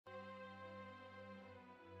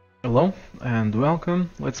Hello and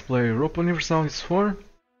welcome. Let's play Europa Universalis 4.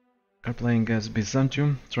 We're playing as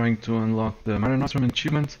Byzantium, trying to unlock the Mare Nostrum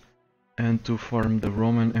achievement and to form the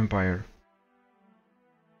Roman Empire.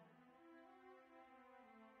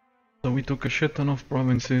 So we took a shit ton of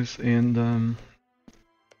provinces in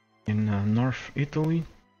North Italy.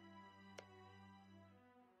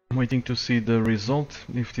 I'm waiting to see the result,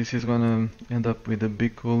 if this is gonna end up with a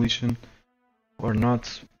big coalition or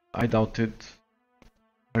not. I doubt it.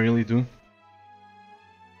 I really do.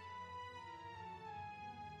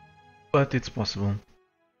 But it's possible.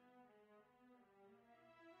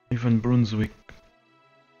 Even Brunswick.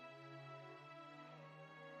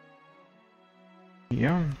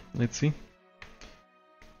 Yeah, let's see.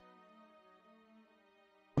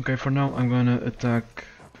 Okay, for now I'm gonna attack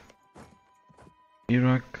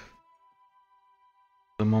Iraq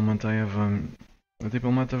the moment I have a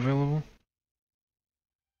diplomat available.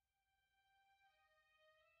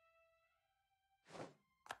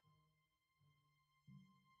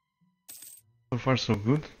 So far so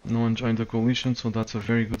good, no one joined the coalition, so that's a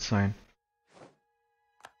very good sign.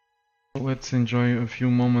 So let's enjoy a few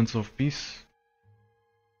moments of peace.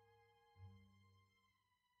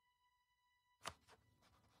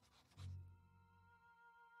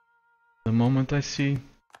 The moment I see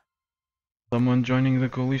someone joining the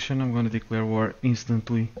coalition, I'm gonna declare war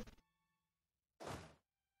instantly.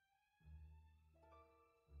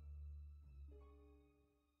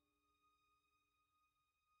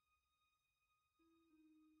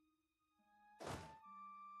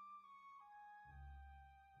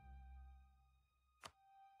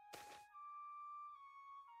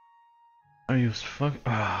 Are you fuck?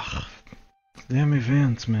 Ah, damn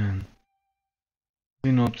events, man.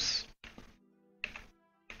 Synops.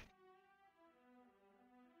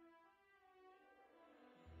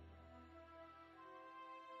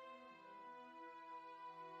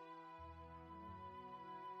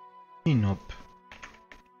 Synop.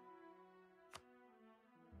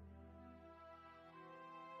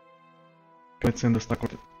 Let's send the stack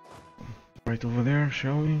right over there,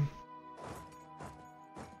 shall we?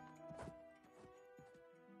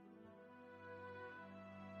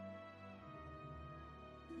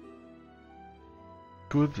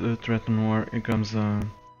 Good, threaten war. Here comes yeah,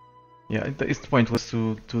 it's pointless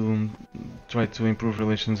to try to improve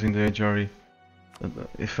relations in the HRE.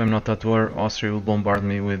 If I'm not at war, Austria will bombard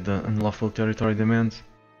me with unlawful territory demands.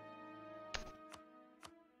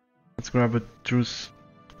 Let's grab a truce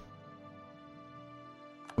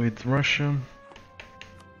with Russia.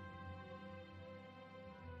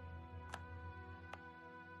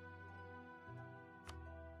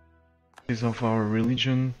 This is of our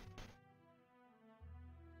religion.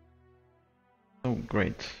 Oh,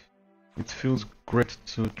 great. It feels great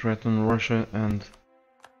to threaten Russia and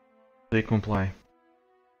they comply.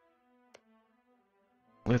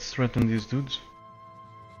 Let's threaten these dudes.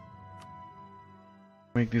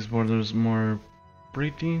 Make these borders more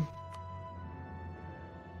pretty.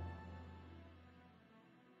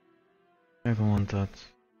 I don't want that.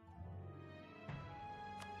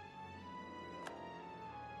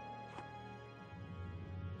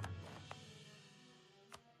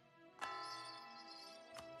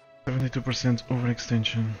 %72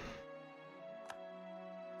 overextension.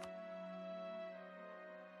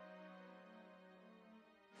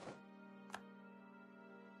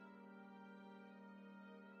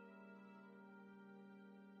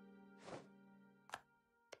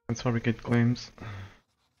 Let's fabricate claims.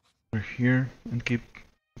 We're here and keep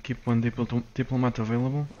one diplomat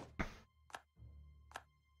available.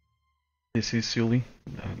 This is silly.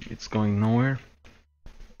 It's going nowhere.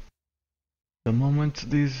 The moment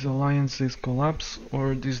these alliances collapse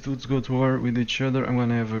or these dudes go to war with each other, I'm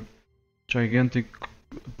gonna have a gigantic,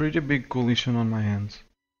 pretty big coalition on my hands.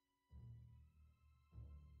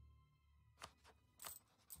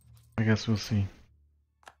 I guess we'll see.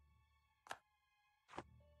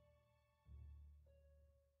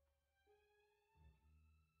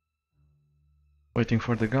 Waiting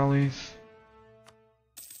for the galleys.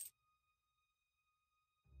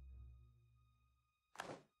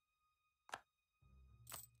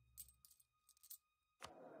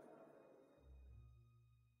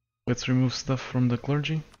 Let's remove stuff from the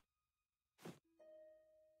clergy.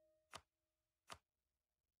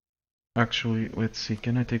 Actually, let's see,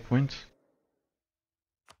 can I take points?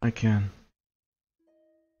 I can.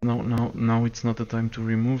 Now it's not the time to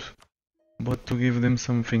remove, but to give them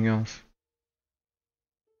something else.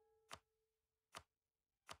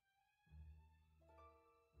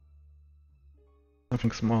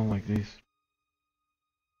 Something small like this.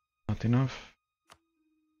 Not enough.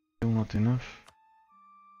 Still not enough.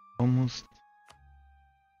 Almost.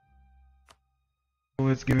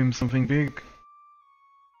 Let's give him something big.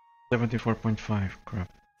 74.5,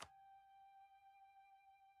 crap.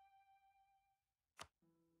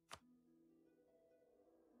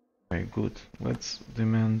 Okay, good. Let's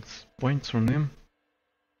demand points from him.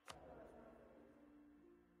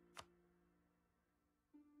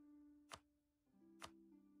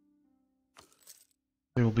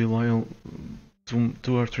 They will be loyal 2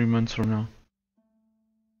 or 3 months from now.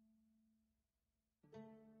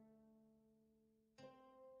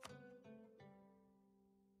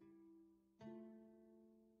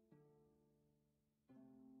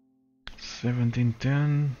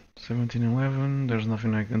 $17.10, $17.11. There's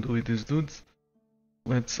nothing I can do with these dudes.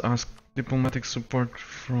 Let's ask diplomatic support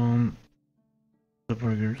from the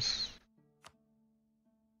burghers.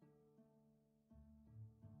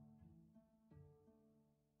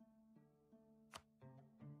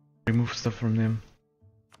 Remove stuff from them.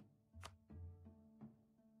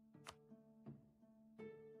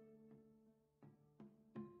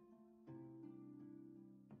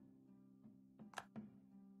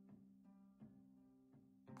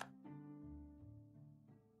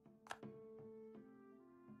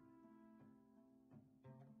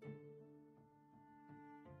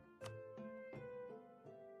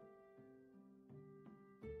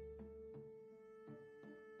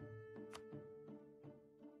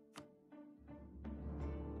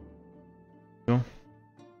 Go.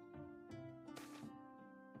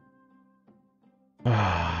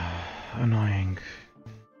 Annoying.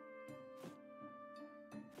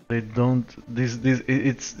 They don't.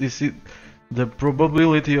 The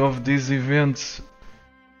probability of these events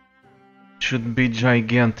should be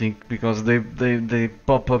gigantic because they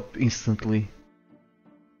pop up instantly.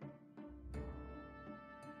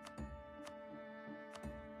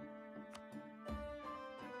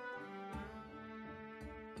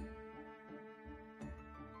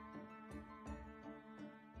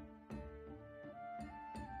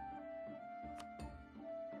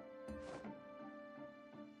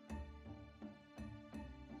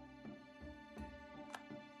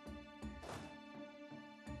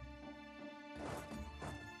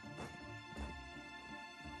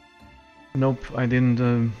 Nope, I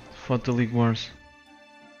didn't fought the League Wars.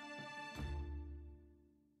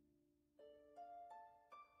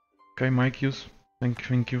 Okay, Mikeus,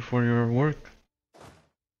 thank you for your work.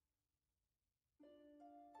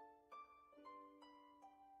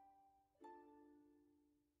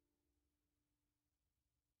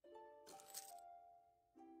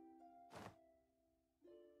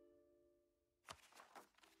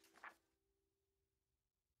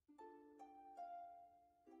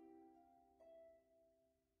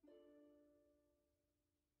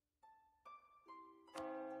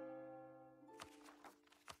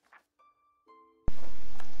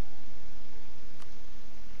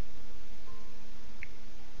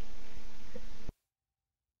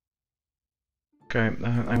 Okay,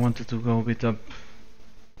 I wanted to go beat up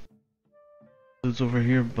dudes over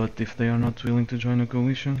here, but if they are not willing to join a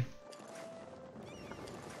coalition,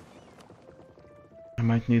 I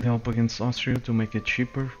might need help against Austria to make it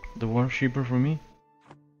cheaper, the war cheaper for me.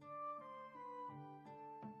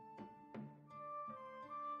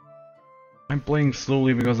 I'm playing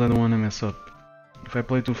slowly because I don't want to mess up. If I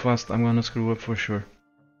play too fast, I'm gonna screw up for sure.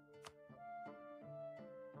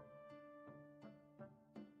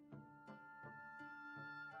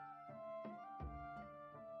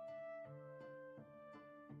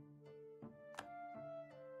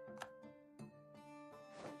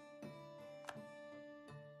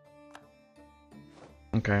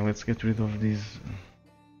 Okay, let's get rid of these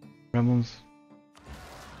rebels.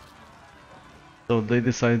 So they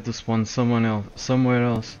decided to spawn somewhere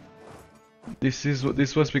else.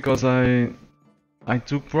 This was because I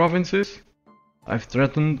took provinces. I've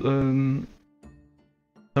threatened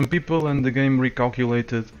some people, and the game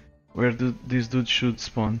recalculated where these dudes should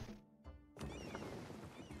spawn.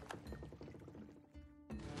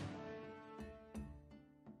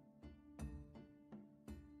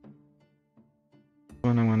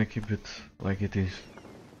 And I want to keep it like it is.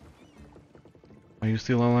 Are you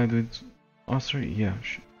still allied with Austria? Yeah,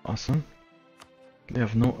 awesome. They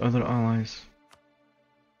have no other allies.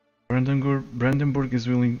 Brandenburg is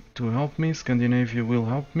willing to help me. Scandinavia will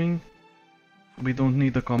help me. We don't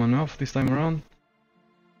need a Commonwealth this time around.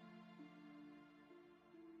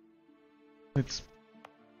 It's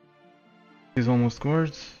almost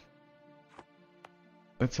covered.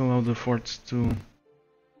 Let's allow the forts to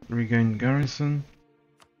regain garrison.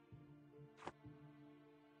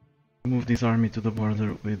 Move this army to the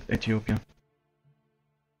border with Ethiopia.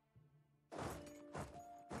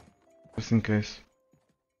 Just in case.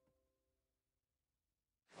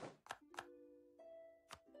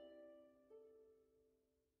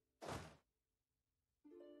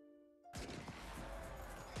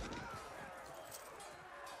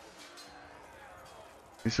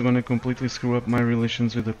 This is gonna completely screw up my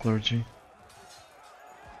relations with the clergy.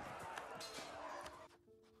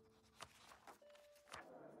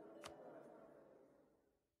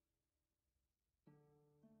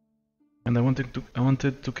 And I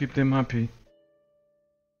wanted to keep them happy.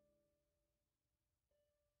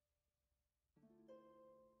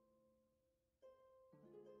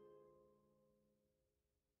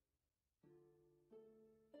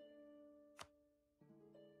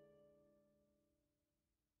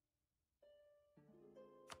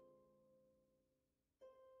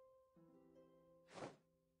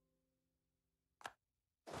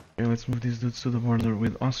 Okay, let's move these dudes to the border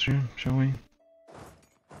with Austria, shall we?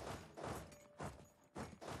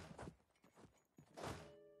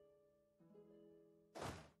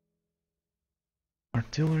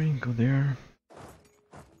 Artillery, go there.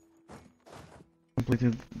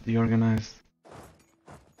 Completed the organized.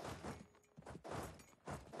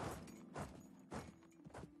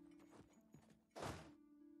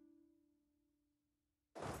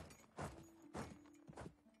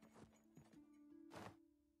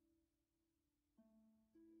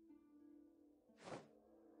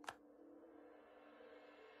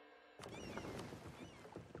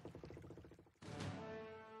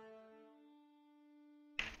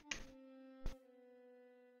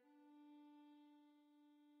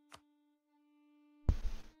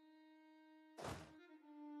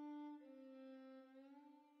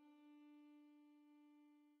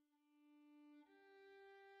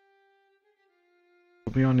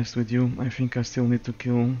 To be honest with you, I think I still need to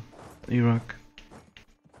kill Iraq.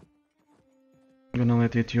 I'm gonna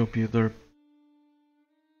let Ethiopia derp.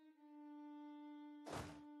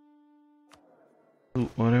 Do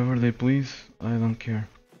whatever they please, I don't care.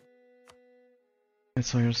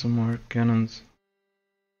 Let's hire some more cannons.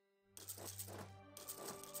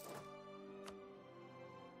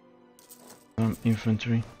 Some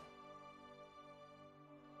infantry.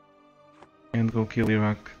 And go kill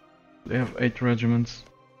Iraq. They have 8 regiments.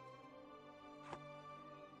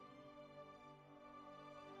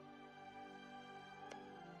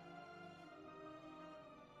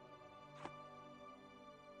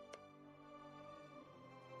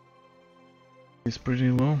 It's pretty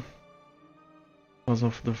low because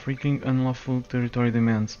of the freaking unlawful territory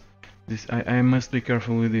demands. I must be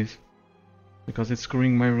careful with this because it's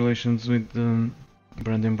screwing my relations with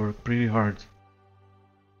Brandenburg pretty hard.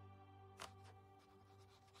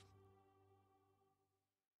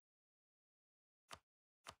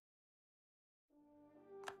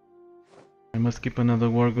 I must keep another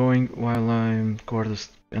war going while I'm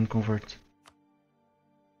coerced and convert.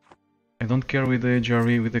 I don't care with the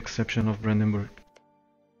HRE with the exception of Brandenburg.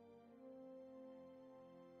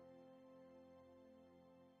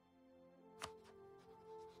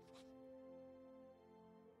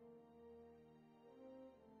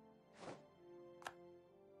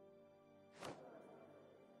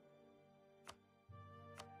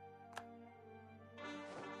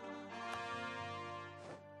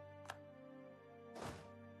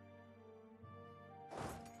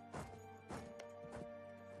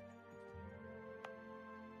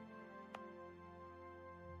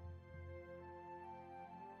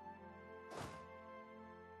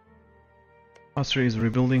 Austria is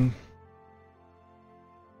rebuilding.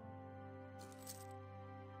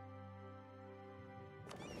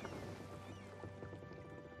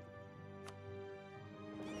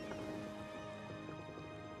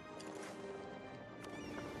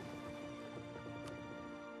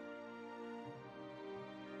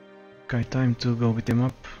 Okay, time to go beat them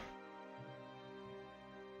up.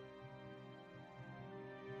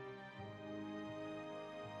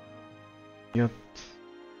 Yep.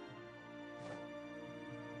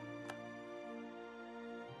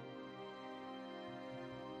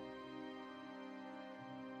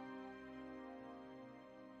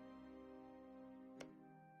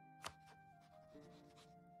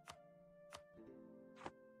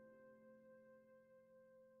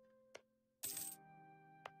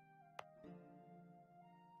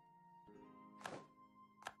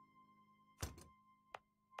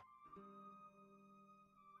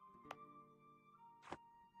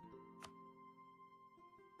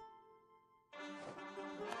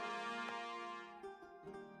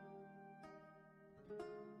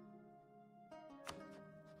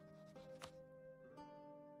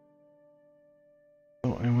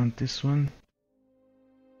 So I want this one.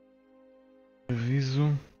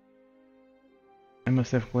 Reviso. I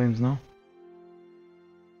must have claims now.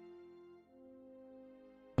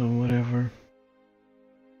 So whatever.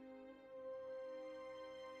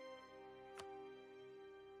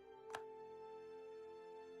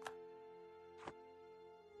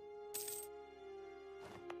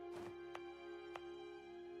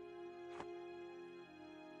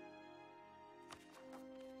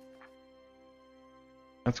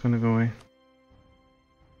 That's gonna go away.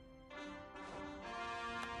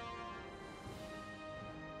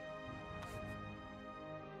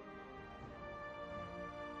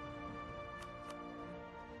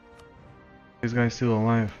 This guy's still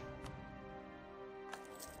alive.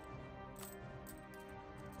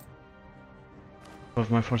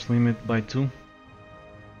 Above my force limit by 2.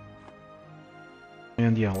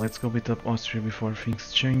 And yeah, let's go beat up Austria before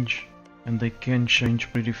things change. And they can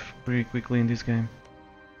change pretty quickly in this game.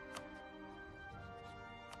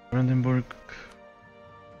 Brandenburg,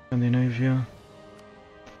 Scandinavia.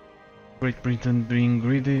 Great Britain being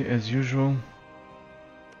greedy as usual.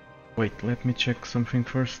 Wait, let me check something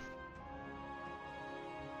first.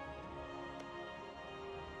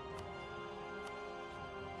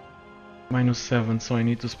 -7, so I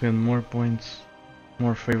need to spend more points,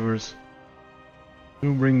 more favors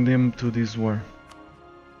to bring them to this war.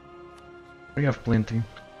 We have plenty.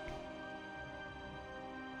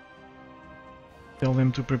 Tell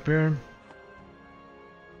them to prepare.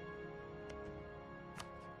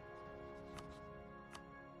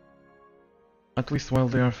 At least while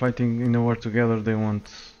they are fighting in a war together, they won't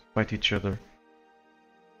fight each other.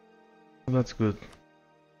 So that's good.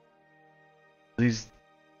 These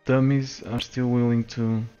dummies are still willing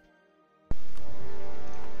to...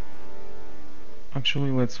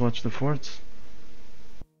 Actually, let's watch the forts.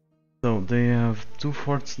 So they have 2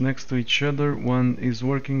 forts next to each other. One is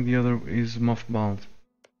working, the other is mothballed.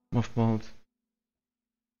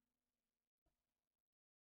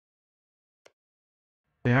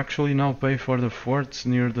 They actually now pay for the forts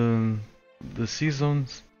near the sea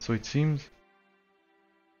zones, so it seems.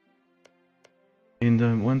 In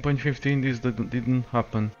the 1.15 this didn't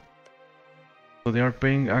happen. So they are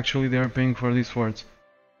paying, actually they are paying for these forts.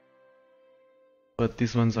 But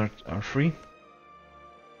these ones are free.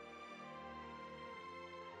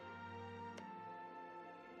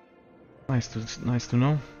 Nice to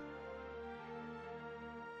know.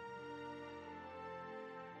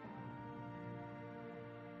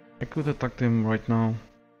 I could attack them right now.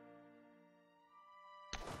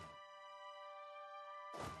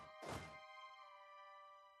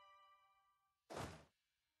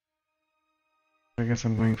 I guess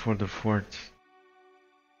I'm going for the fort.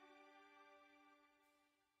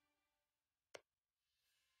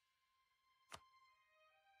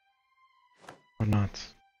 Or not.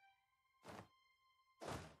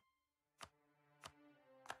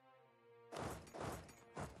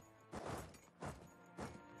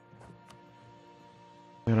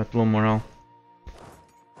 They're at low morale.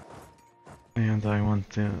 And I want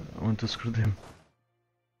to screw them.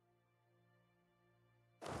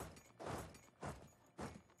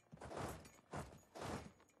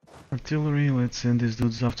 Artillery, let's send these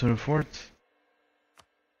dudes after a fort.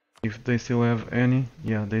 If they still have any.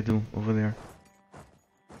 Yeah, they do, over there.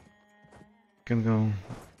 Can go.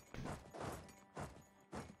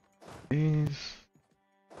 These.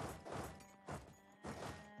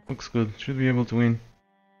 Looks good, should be able to win.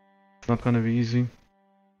 It's not gonna be easy.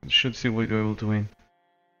 Should still be able to win.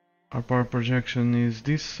 Our power projection is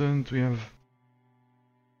decent. We have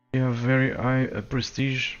very high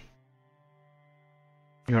prestige.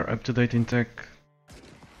 We are up to date in tech.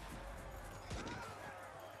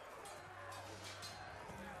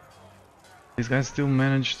 These guys still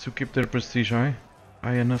manage to keep their prestige high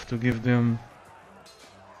enough to give them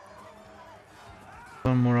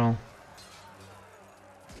some morale.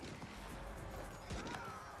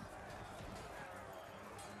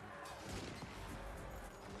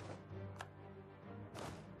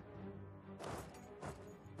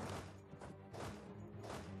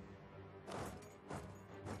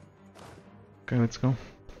 Okay, let's go.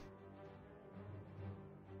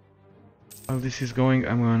 While this is going,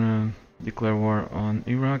 I'm gonna declare war on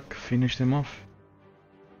Iraq, finish them off.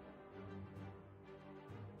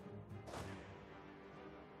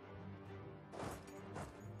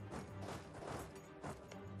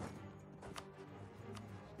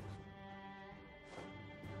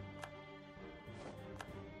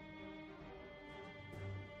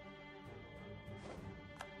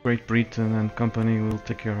 Great Britain and company will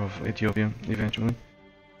take care of Ethiopia eventually.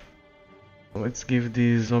 Let's give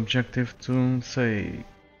this objective to, say,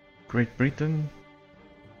 Great Britain.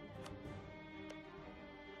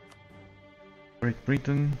 Great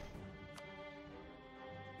Britain.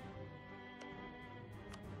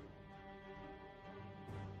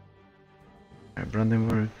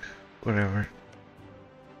 Brandenburg, wherever.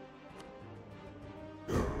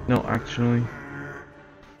 No, actually,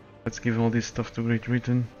 let's give all this stuff to Great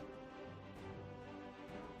Britain.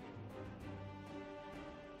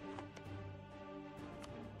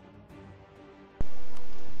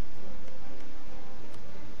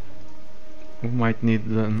 We might need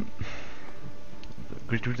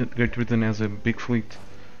Great Britain has a big fleet.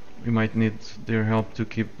 We might need their help to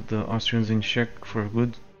keep the Austrians in check for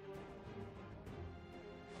good.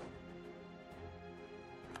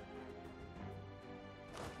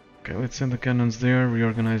 Okay, let's send the cannons there,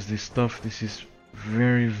 reorganize this stuff. This is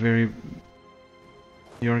very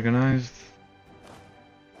organized.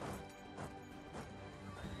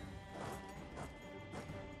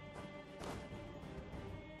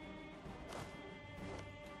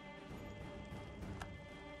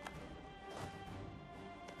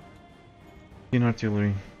 In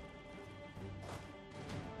artillery.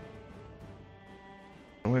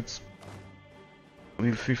 Let's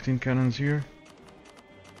leave 15 cannons here.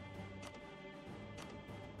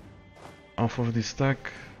 Off of this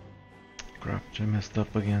stack. Crap, I messed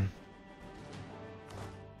up again.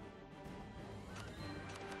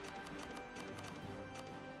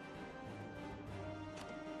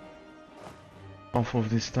 Off of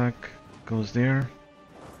this stack goes there.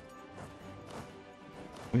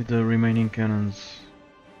 With the remaining cannons.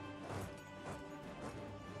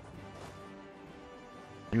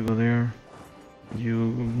 You go there.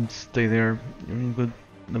 You stay there. You're in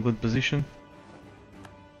a good position.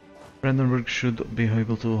 Brandenburg should be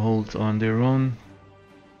able to hold on their own.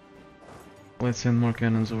 Let's send more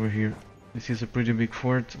cannons over here. This is a pretty big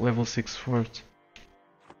fort, level 6 fort.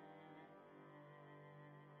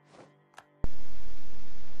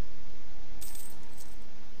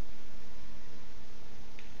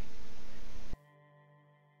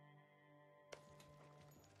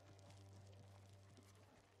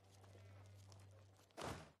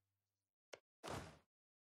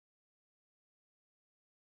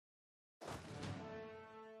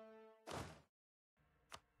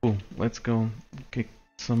 Cool, let's go kick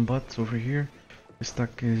some butts over here. The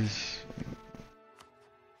stack is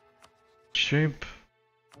shape.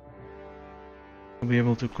 We'll be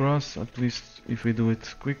able to cross, at least if we do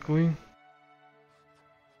it quickly.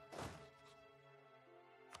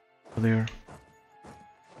 There.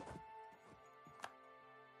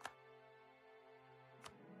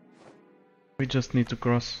 We just need to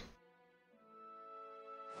cross.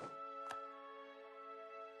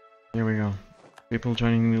 Here we go. People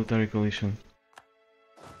joining military coalition.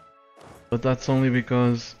 But that's only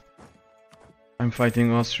because I'm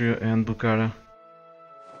fighting Austria and Bukhara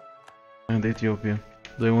and Ethiopia.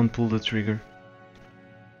 They won't pull the trigger.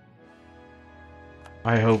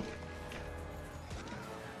 I hope.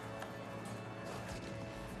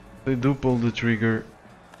 They do pull the trigger.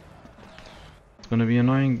 It's gonna be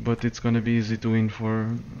annoying, but it's gonna be easy to win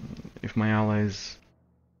for if my allies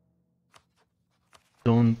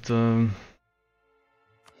don't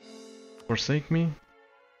forsake me.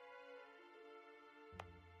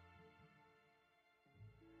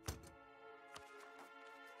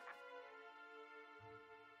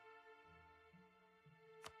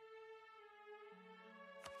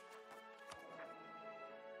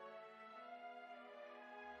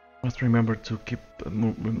 Must remember to keep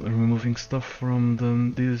removing stuff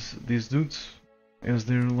from these dudes as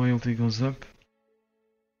their loyalty goes up.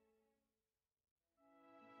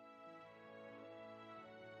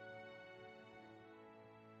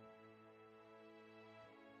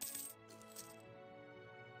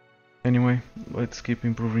 Anyway, let's keep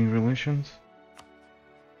improving relations.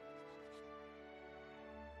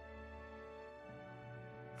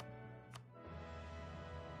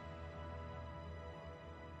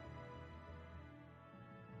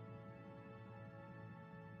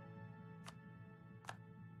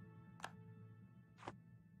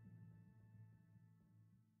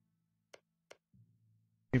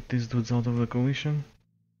 Keep these dudes out of the coalition.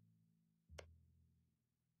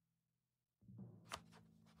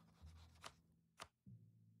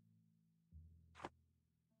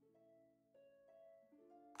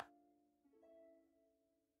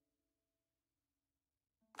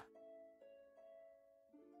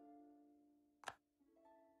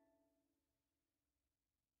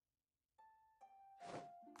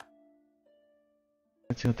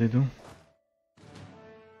 Let's see what they do.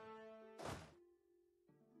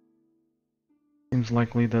 Seems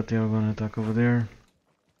likely that they are gonna attack over there.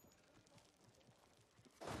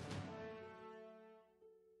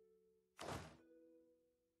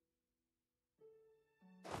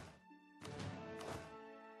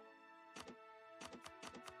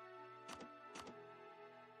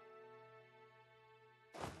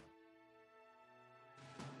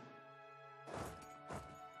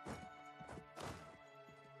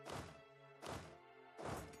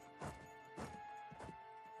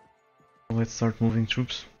 Let's start moving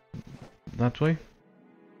troops that way.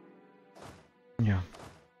 Yeah.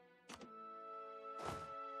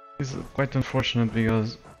 quite unfortunate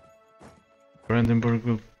because Brandenburg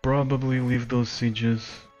will probably leave those sieges,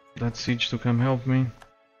 that siege to come help me.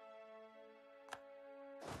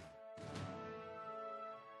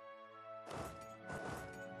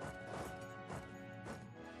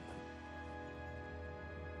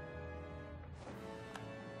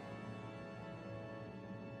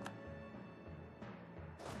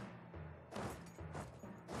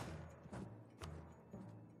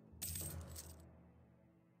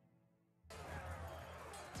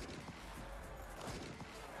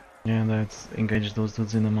 Yeah, let's engage those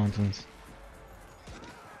dudes in the mountains.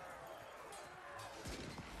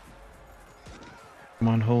 Come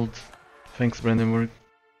on, hold. Thanks, Brandenburg.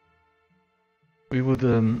 We would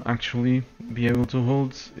actually be able to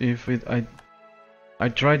hold if I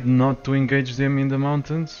tried not to engage them in the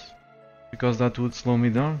mountains, because that would slow me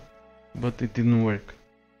down, but it didn't work.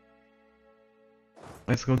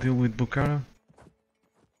 Let's go deal with Bukhara.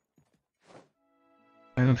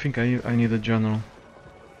 I don't think I need a general.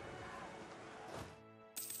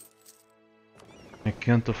 I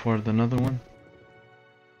can't afford another one.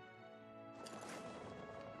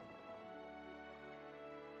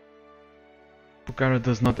 Bukhara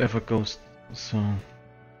does not have a coast, so...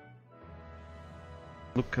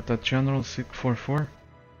 Look at that general, 644.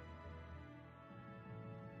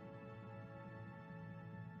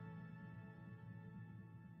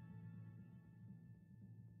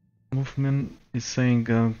 Movement is saying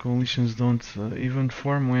coalitions don't even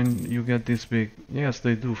form when you get this big. Yes,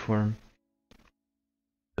 they do form.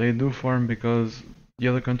 They do form because the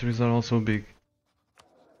other countries are also big.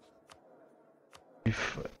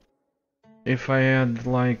 If I had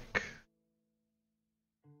like...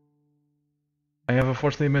 I have a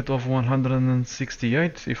force limit of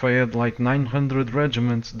 168. If I had like 900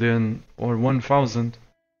 regiments then, or 1000,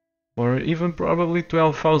 or even probably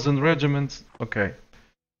 12,000 regiments, okay.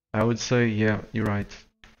 I would say, yeah, you're right.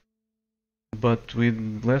 But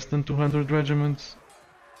with less than 200 regiments,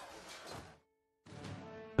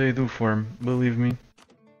 they do form, believe me.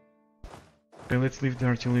 Okay, let's leave the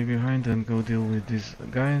artillery behind and go deal with these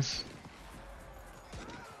guys.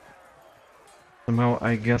 Somehow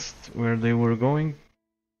I guessed where they were going.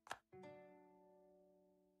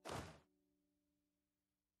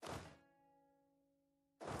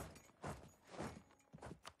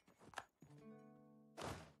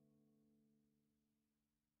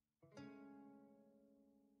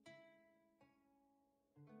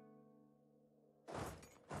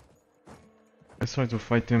 I tried to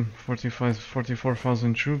fight him,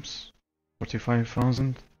 44,000 troops,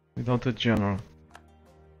 45,000, without a general. To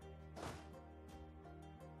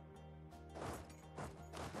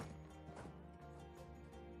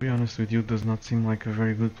be honest with you, does not seem like a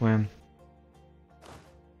very good plan.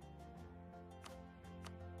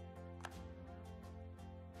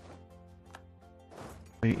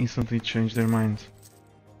 They instantly changed their mind.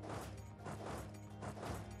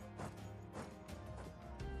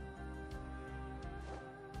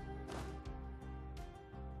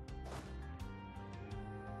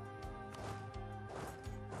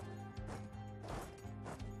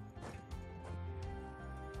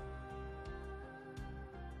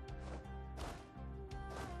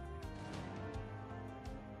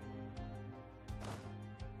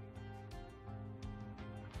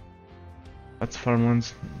 That's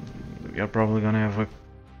farmlands. We are probably gonna have a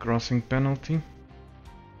crossing penalty.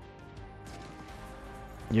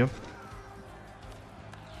 Yep.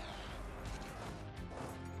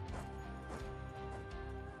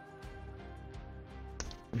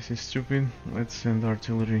 This is stupid. Let's send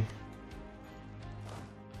artillery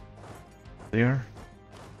there.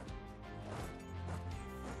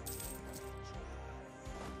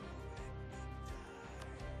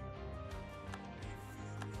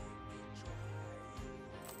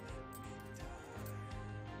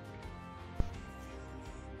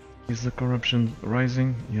 Is the corruption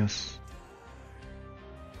rising? Yes.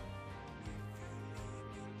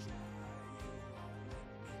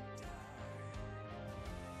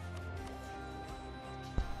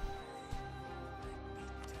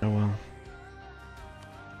 Oh well.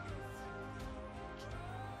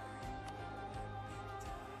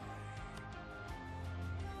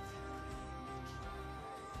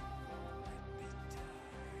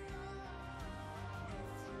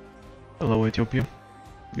 Hello, Ethiopia.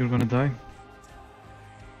 You're gonna die.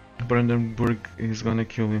 Brandenburg is gonna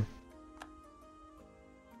kill you.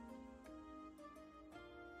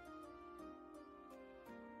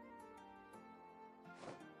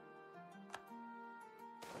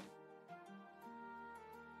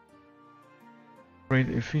 Trade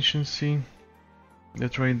efficiency. The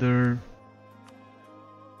trader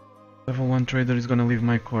Level 1 trader is gonna leave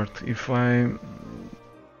my court. If I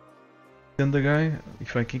send the guy,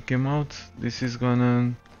 if I kick him out, this is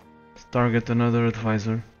gonna target another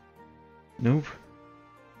advisor. Nope.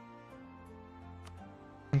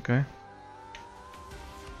 Okay.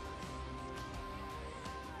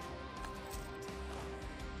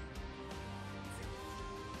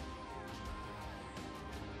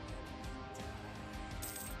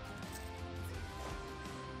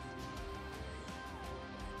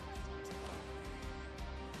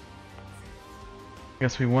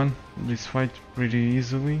 Guess we won this fight pretty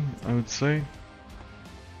easily, I would say.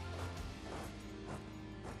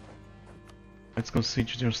 Let's go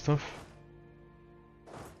siege their stuff.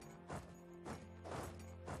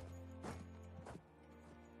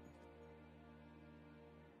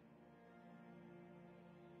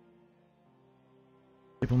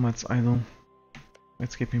 Diplomats idle.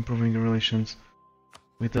 Let's keep improving the relations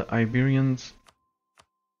with the Iberians.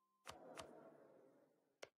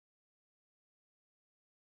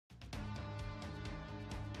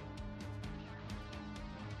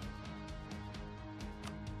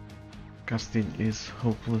 Castile is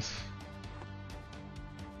hopeless.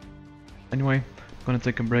 Anyway, I'm gonna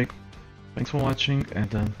take a break. Thanks for watching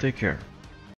and take care.